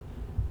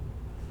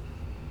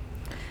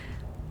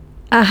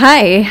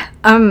Hi,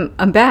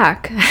 I'm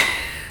back.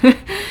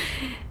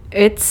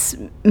 It's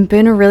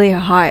been a really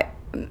hot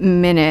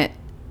minute,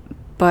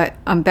 but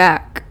I'm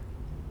back.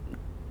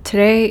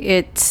 Today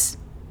it's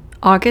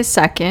August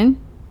 2nd,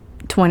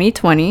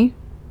 2020.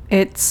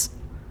 It's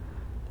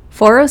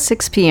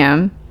 4:06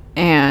 p.m.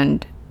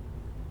 and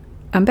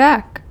I'm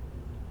back.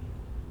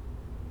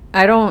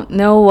 I don't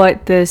know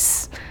what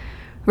this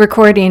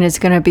recording is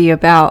going to be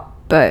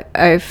about, but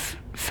I've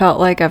felt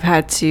like I've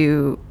had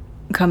to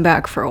come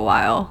back for a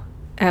while,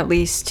 at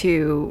least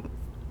to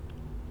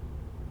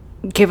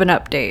give an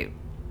update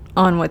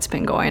on what's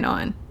been going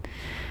on.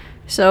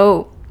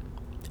 So,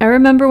 I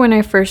remember when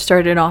I first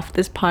started off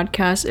this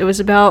podcast, it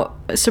was about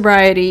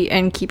sobriety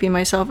and keeping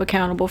myself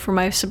accountable for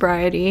my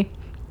sobriety.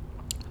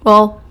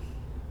 Well,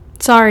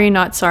 sorry,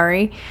 not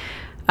sorry.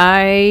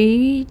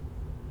 I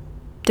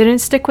didn't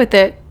stick with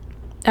it.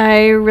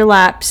 I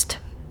relapsed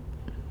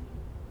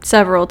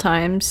several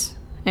times,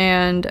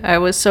 and I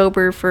was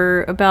sober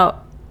for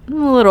about a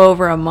little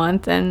over a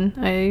month, and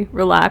I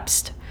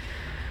relapsed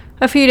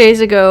a few days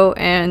ago,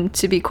 and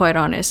to be quite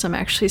honest, I'm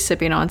actually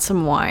sipping on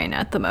some wine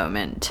at the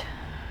moment.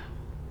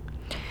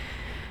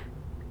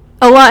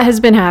 A lot has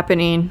been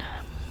happening.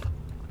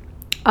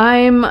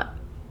 I'm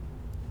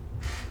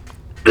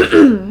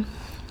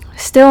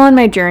still on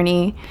my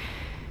journey.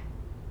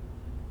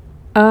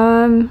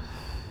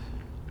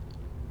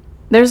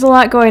 There's a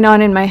lot going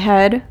on in my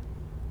head.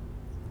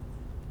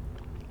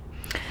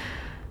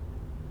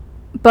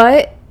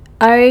 But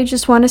I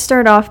just want to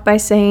start off by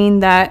saying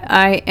that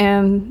I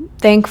am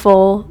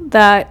thankful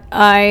that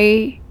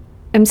I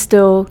am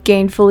still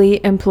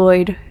gainfully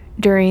employed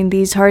during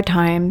these hard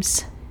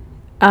times.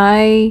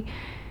 I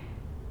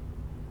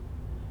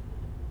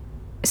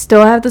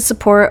still have the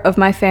support of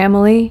my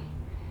family.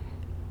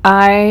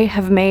 I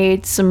have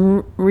made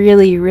some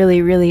really,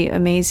 really, really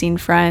amazing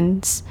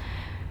friends.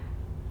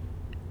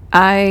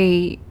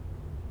 I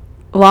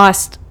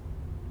lost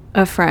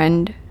a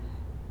friend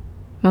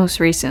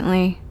most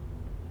recently.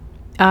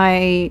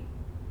 I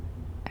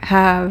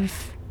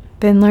have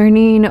been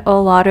learning a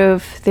lot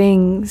of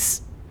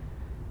things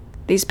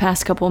these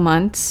past couple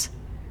months.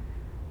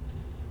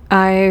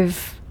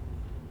 I've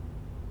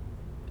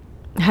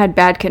had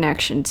bad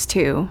connections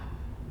too,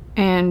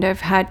 and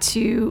I've had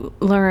to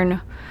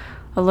learn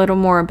a little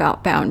more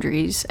about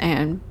boundaries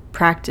and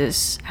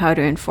practice how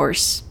to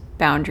enforce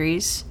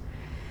boundaries.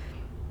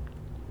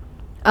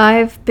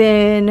 I've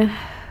been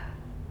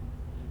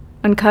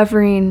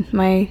uncovering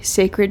my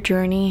sacred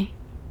journey,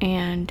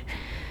 and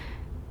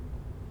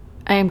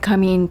I am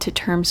coming to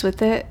terms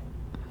with it.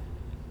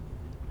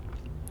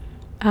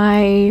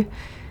 I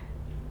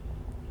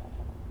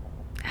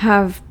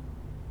have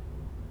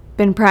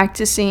been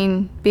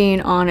practicing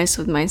being honest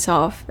with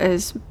myself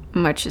as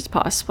much as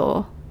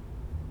possible.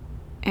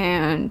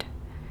 And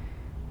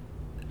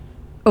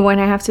when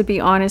I have to be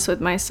honest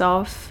with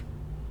myself,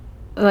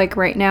 like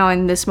right now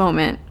in this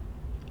moment,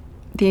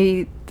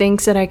 the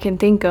things that I can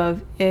think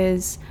of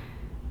is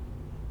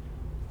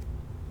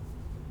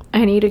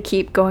I need to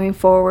keep going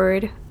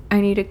forward. I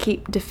need to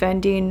keep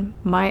defending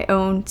my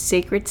own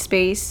sacred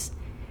space,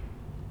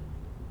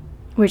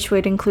 which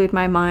would include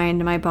my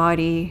mind, my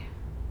body,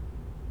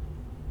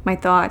 my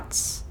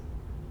thoughts,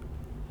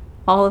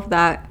 all of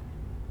that.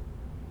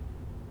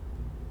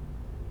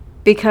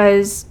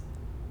 Because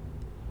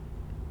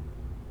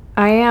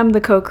I am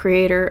the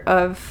co-creator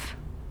of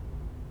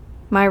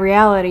my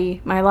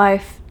reality, my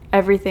life,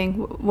 everything,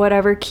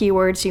 whatever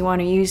keywords you want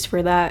to use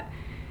for that.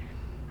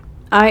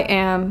 I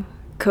am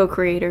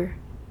co-creator,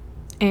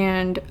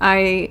 and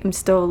I am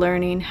still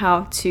learning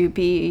how to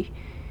be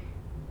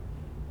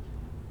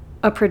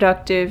a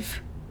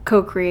productive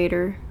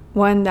co-creator,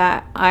 one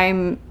that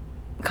I'm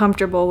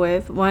comfortable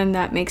with, one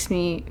that makes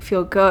me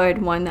feel good,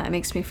 one that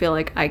makes me feel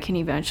like I can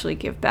eventually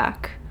give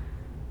back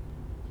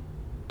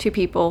to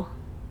people,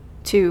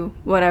 to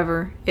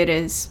whatever it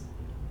is.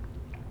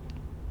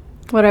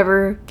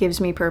 Whatever gives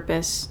me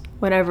purpose,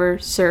 whatever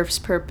serves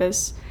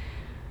purpose.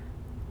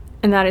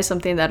 And that is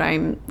something that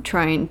I'm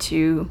trying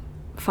to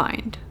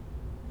find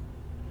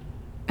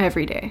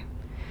every day.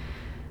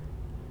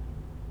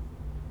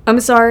 I'm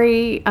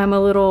sorry, I'm a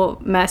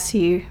little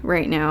messy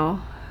right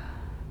now.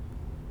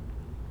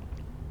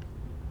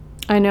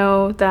 I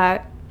know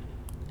that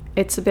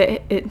it's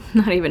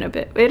not even a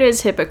bit, it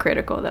is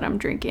hypocritical that I'm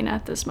drinking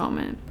at this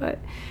moment, but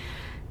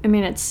I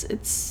mean,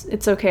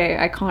 it's okay.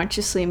 I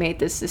consciously made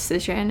this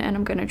decision, and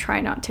I'm gonna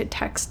try not to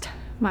text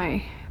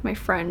my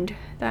friend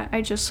that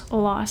I just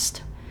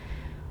lost.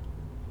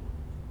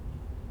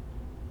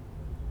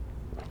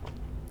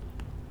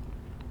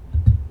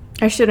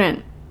 I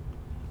shouldn't,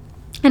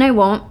 and I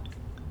won't.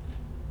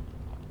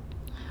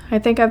 I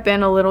think I've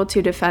been a little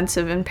too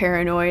defensive and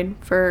paranoid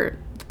for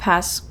the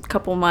past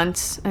couple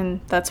months,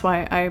 and that's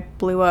why I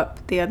blew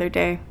up the other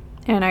day,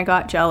 and I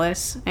got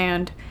jealous,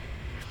 and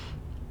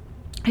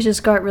I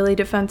just got really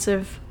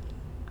defensive.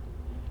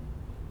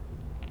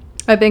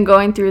 I've been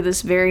going through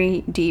this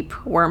very deep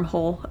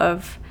wormhole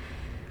of,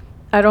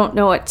 I don't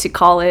know what to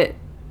call it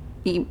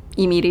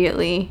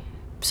immediately.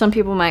 Some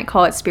people might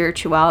call it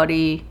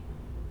spirituality.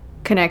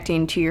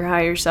 connecting to your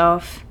higher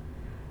self,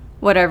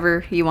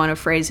 whatever you want to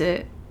phrase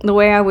it. The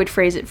way I would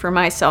phrase it for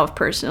myself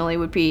personally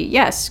would be,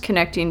 yes,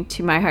 connecting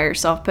to my higher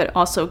self, but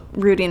also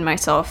rooting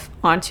myself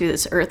onto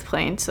this earth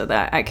plane so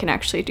that I can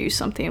actually do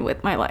something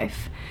with my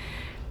life.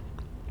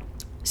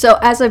 So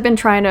as I've been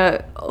trying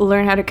to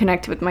learn how to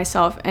connect with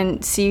myself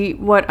and see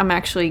what I'm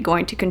actually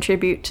going to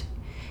contribute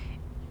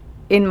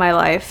in my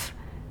life,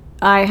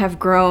 I have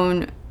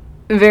grown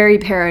very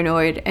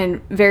paranoid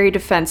and very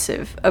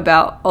defensive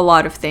about a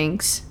lot of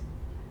things.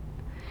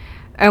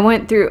 I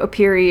went through a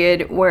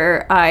period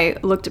where I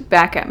looked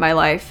back at my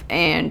life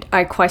and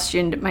I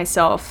questioned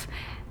myself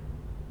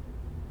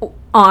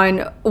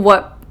on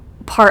what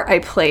part I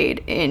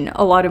played in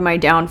a lot of my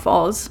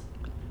downfalls.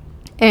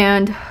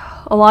 And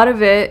a lot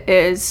of it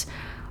is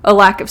a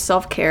lack of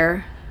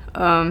self-care,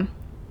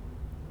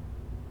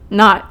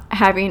 not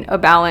having a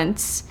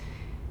balance,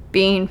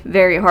 being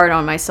very hard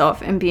on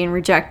myself and being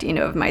rejecting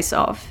of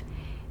myself.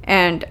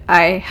 And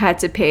I had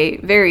to pay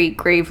very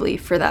gravely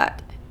for that.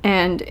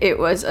 And it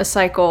was a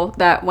cycle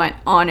that went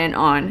on,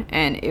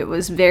 and it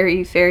was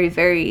very, very,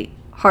 very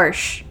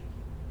harsh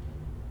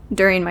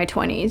during my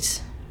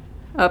 20s,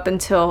 up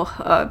until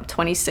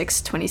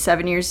 26,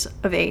 27 years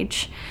of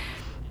age.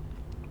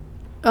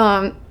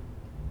 I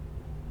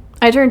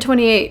turned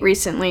 28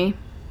 recently,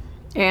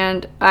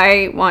 and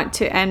I want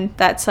to end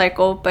that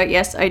cycle, but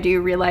yes, I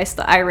do realize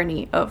the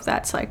irony of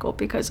that cycle,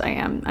 because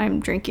I'm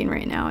drinking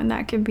right now, and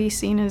that can be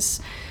seen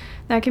as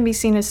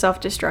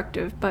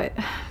self-destructive,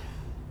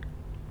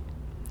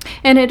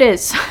 and it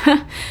is.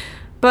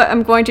 But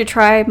I'm going to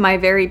try my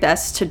very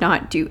best to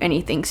not do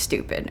anything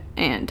stupid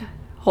and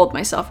hold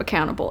myself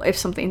accountable if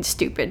something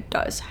stupid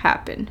does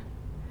happen.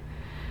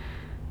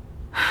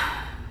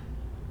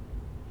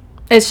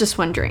 It's just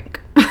one drink.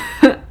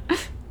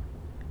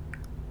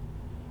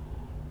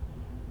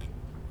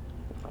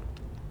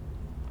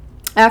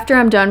 After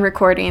I'm done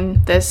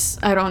recording this,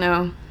 I don't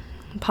know,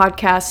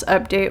 podcast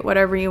update,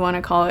 whatever you want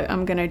to call it,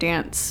 I'm going to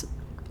dance.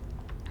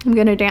 I'm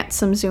going to dance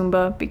some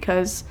Zumba,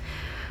 because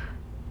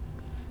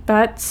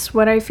that's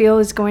what I feel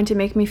is going to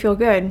make me feel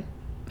good.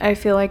 I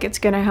feel like it's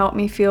going to help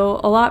me feel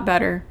a lot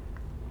better.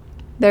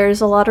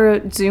 There's a lot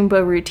of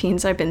Zumba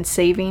routines I've been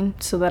saving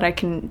so that I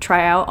can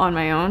try out on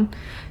my own.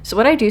 So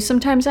what I do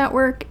sometimes at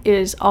work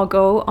is I'll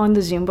go on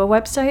the Zumba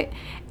website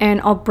and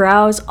I'll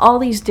browse all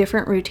these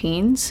different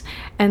routines,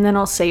 and then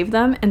I'll save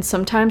them. And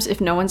sometimes if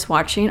no one's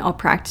watching, I'll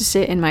practice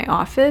it in my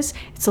office.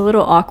 It's a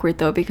little awkward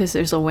though, because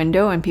there's a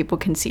window and people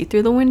can see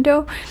through the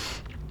window.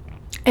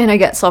 And I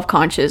get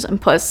self-conscious,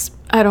 and plus,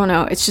 I don't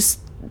know, it's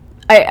just,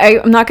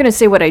 I'm not going to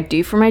say what I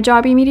do for my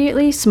job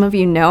immediately. Some of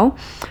you know,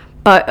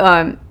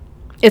 but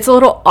it's a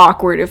little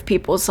awkward if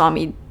people saw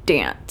me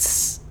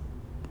dance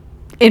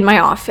in my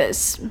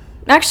office.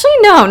 Actually,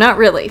 no, not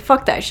really.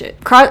 Fuck that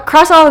shit.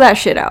 Cross all of that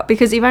shit out,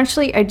 because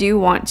eventually I do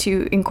want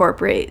to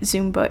incorporate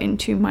Zumba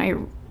into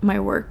my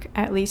work.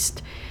 At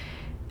least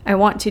I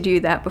want to do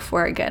that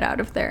before I get out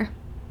of there.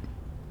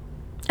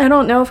 I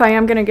don't know if I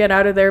am going to get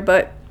out of there,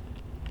 but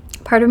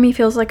part of me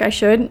feels like I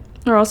should,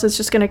 or else it's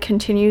just going to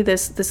continue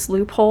this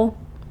loophole.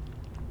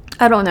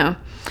 I don't know.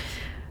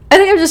 I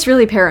think I'm just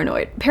really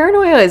paranoid.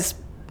 Paranoia is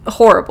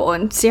horrible,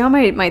 and see how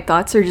my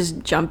thoughts are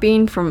just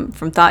jumping from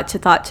thought to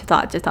thought to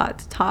thought to thought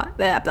to thought,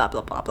 blah blah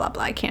blah blah blah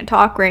blah. I can't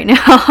talk right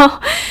now.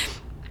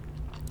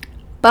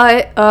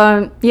 But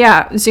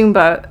yeah,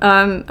 Zumba.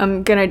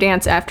 I'm gonna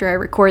dance after I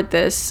record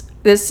this.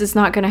 This is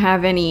not gonna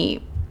have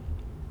any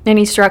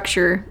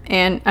structure,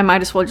 and I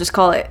might as well just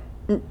call it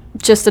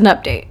just an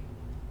update.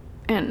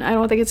 And I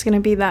don't think it's gonna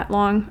be that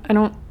long. I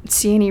don't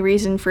see any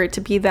reason for it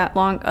to be that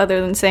long, other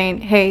than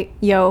saying, hey,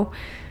 yo,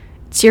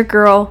 it's your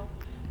girl,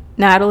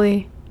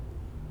 Natalie.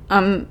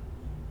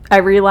 I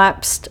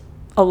relapsed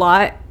a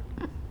lot,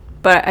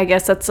 but I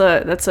guess that's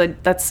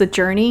the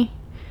journey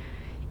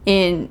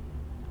in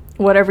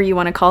whatever you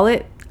want to call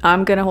it.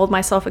 I'm gonna hold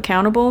myself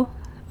accountable.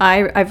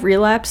 I've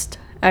relapsed.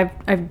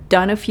 I've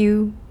done a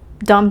few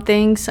dumb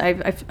things.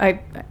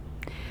 I've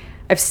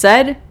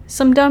said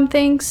some dumb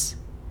things,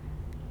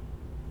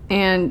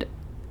 and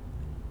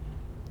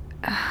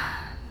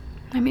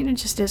I mean, it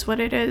just is what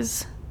it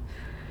is.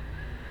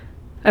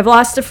 I've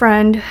lost a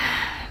friend.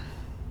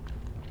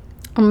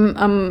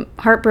 I'm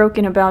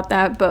heartbroken about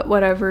that, but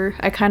whatever.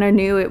 I kind of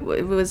knew it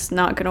was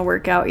not going to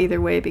work out either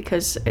way,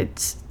 because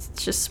it's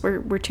just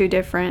we're too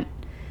different,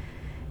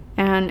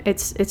 and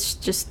it's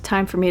just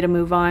time for me to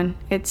move on.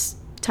 It's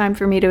time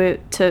for me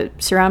to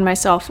surround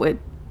myself with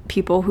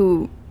people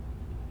who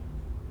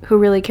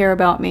really care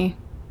about me,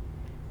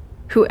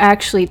 who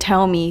actually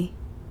tell me,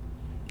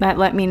 that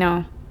let me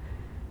know.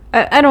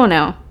 I don't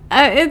know.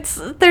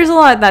 There's a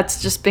lot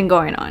that's just been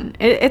going on.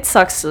 It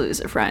sucks to lose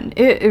a friend.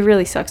 It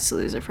really sucks to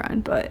lose a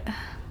friend, but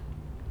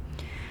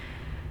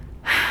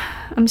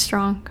I'm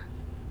strong,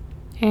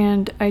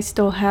 and I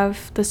still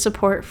have the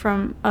support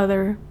from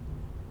other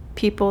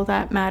people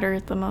that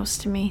matter the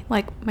most to me,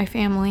 like my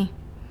family.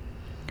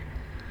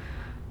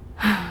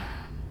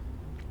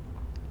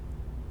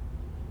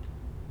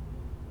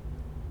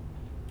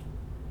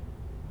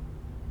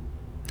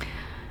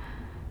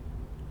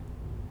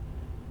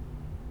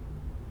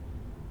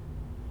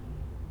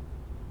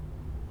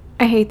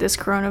 I hate this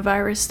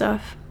coronavirus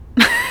stuff.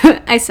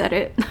 I said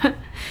it.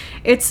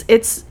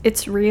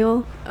 It's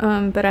real,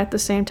 but at the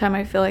same time,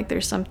 I feel like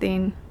there's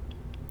something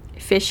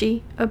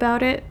fishy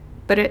about it.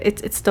 But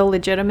it's still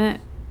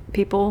legitimate.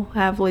 People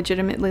have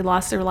legitimately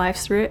lost their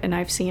lives through it, and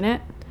I've seen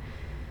it.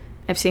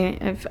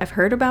 I've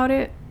heard about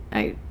it.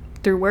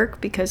 Through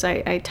work, because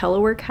I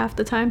telework half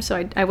the time,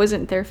 so I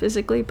wasn't there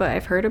physically, but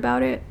I've heard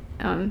about it.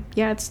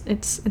 Yeah,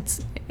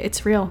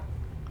 it's real.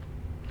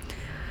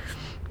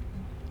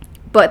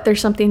 But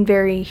there's something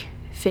very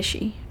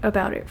fishy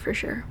about it for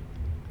sure.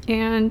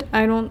 And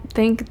I don't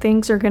think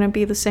things are going to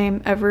be the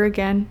same ever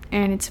again.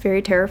 And it's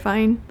very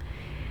terrifying.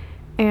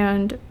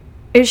 And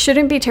it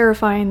shouldn't be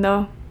terrifying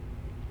though.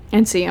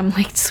 And see, I'm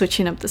like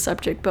switching up the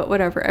subject, but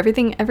whatever.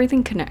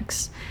 Everything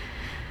connects.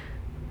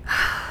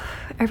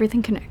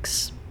 Everything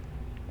connects.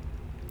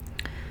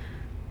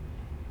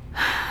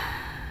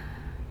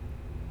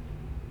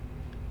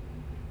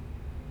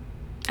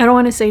 I don't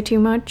want to say too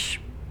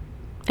much.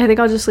 I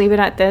think I'll just leave it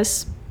at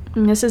this.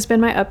 And this has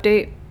been my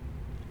update.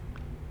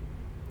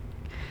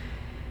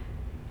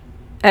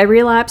 I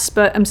relapsed,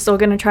 but I'm still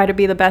going to try to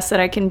be the best that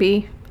I can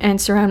be and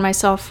surround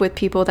myself with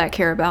people that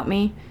care about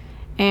me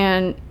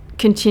and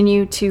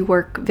continue to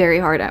work very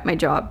hard at my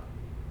job.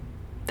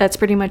 That's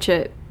pretty much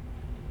it.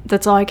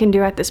 That's all I can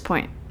do at this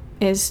point,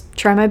 is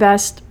try my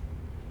best.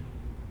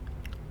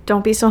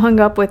 Don't be so hung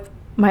up with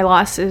my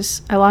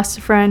losses. I lost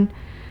a friend.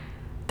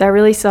 That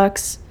really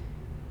sucks.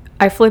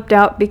 I flipped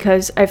out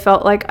because I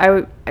felt like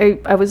I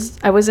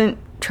wasn't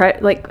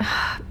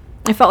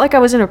I felt like I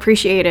wasn't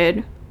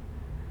appreciated.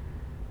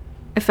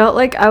 I felt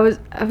like I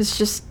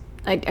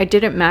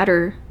didn't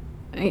matter.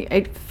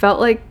 I felt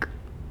like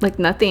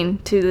nothing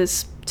to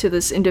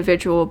this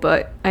individual,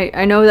 but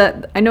I know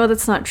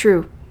that's not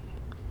true.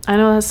 I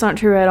know that's not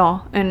true at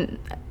all. And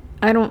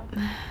I don't,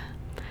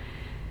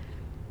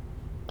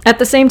 at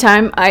the same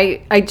time,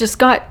 I just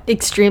got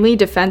extremely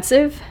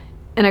defensive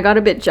and I got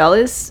a bit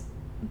jealous.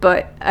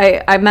 But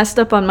I messed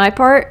up on my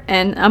part,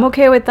 and I'm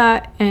okay with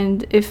that.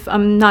 And if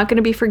I'm not going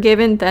to be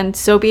forgiven, then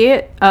so be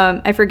it.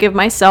 I forgive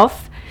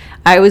myself.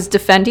 I was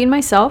defending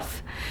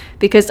myself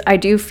because I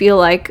do feel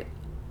like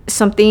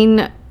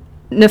something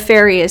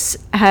nefarious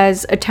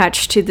has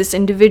attached to this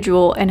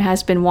individual and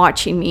has been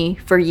watching me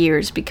for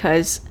years,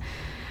 because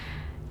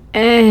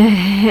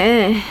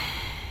I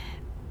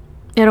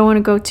don't want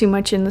to go too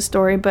much in the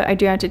story, but I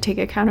do have to take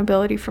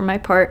accountability for my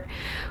part.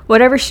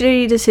 Whatever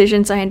shitty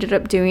decisions I ended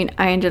up doing,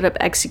 I ended up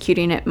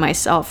executing it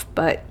myself.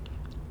 But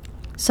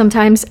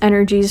sometimes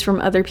energies from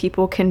other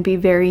people can be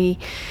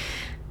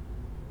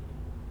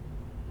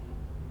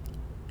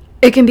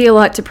it can be a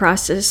lot to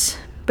process.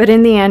 But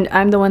in the end,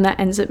 I'm the one that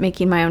ends up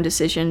making my own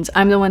decisions.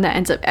 I'm the one that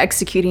ends up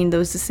executing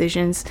those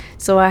decisions.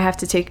 So I have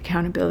to take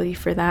accountability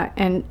for that.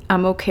 And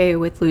I'm okay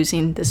with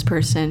losing this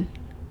person,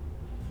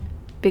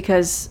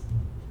 because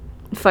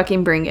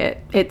fucking bring it.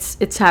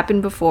 It's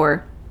happened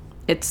before.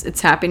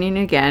 It's happening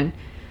again.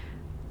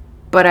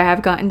 But I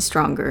have gotten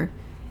stronger.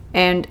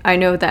 And I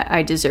know that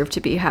I deserve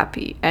to be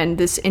happy. And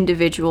this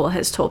individual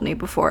has told me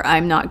before,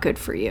 I'm not good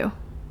for you.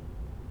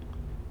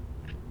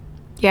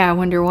 Yeah, I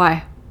wonder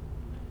why.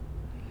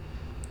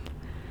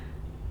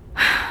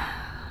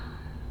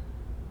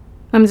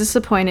 I'm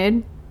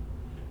disappointed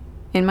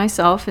in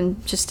myself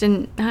and just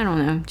in, I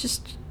don't know,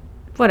 just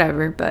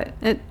whatever. But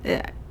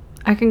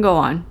I can go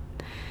on.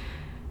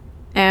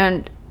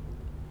 And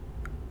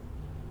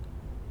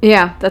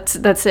yeah, that's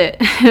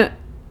it.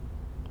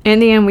 In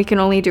the end, we can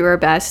only do our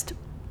best.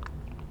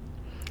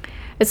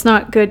 It's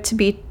not good to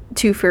be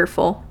too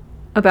fearful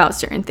about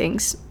certain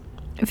things.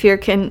 Fear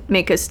can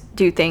make us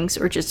do things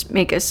or just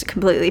make us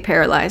completely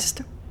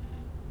paralyzed.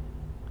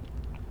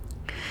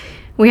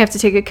 We have to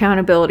take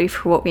accountability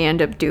for what we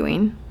end up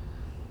doing.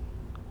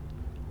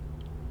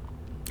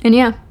 And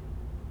yeah.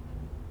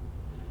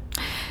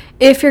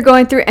 If you're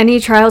going through any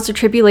trials or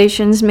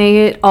tribulations,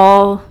 may it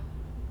all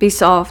be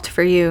solved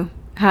for you,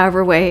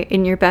 however way,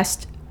 in your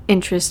best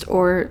interest,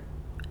 or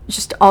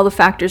just all the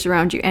factors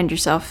around you and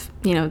yourself,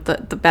 you know,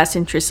 the best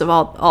interests of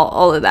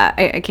all of that.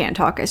 I can't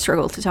talk. I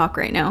struggle to talk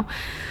right now.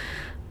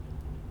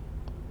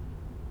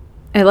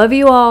 I love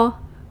you all.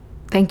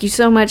 Thank you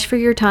so much for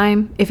your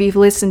time. If you've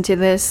listened to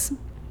this,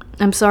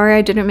 I'm sorry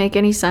I didn't make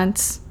any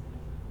sense.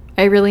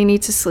 I really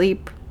need to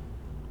sleep.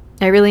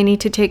 I really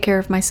need to take care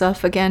of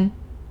myself again.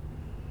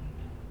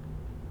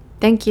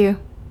 Thank you.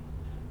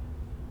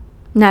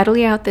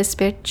 Natalie out this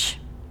bitch.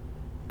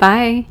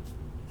 Bye.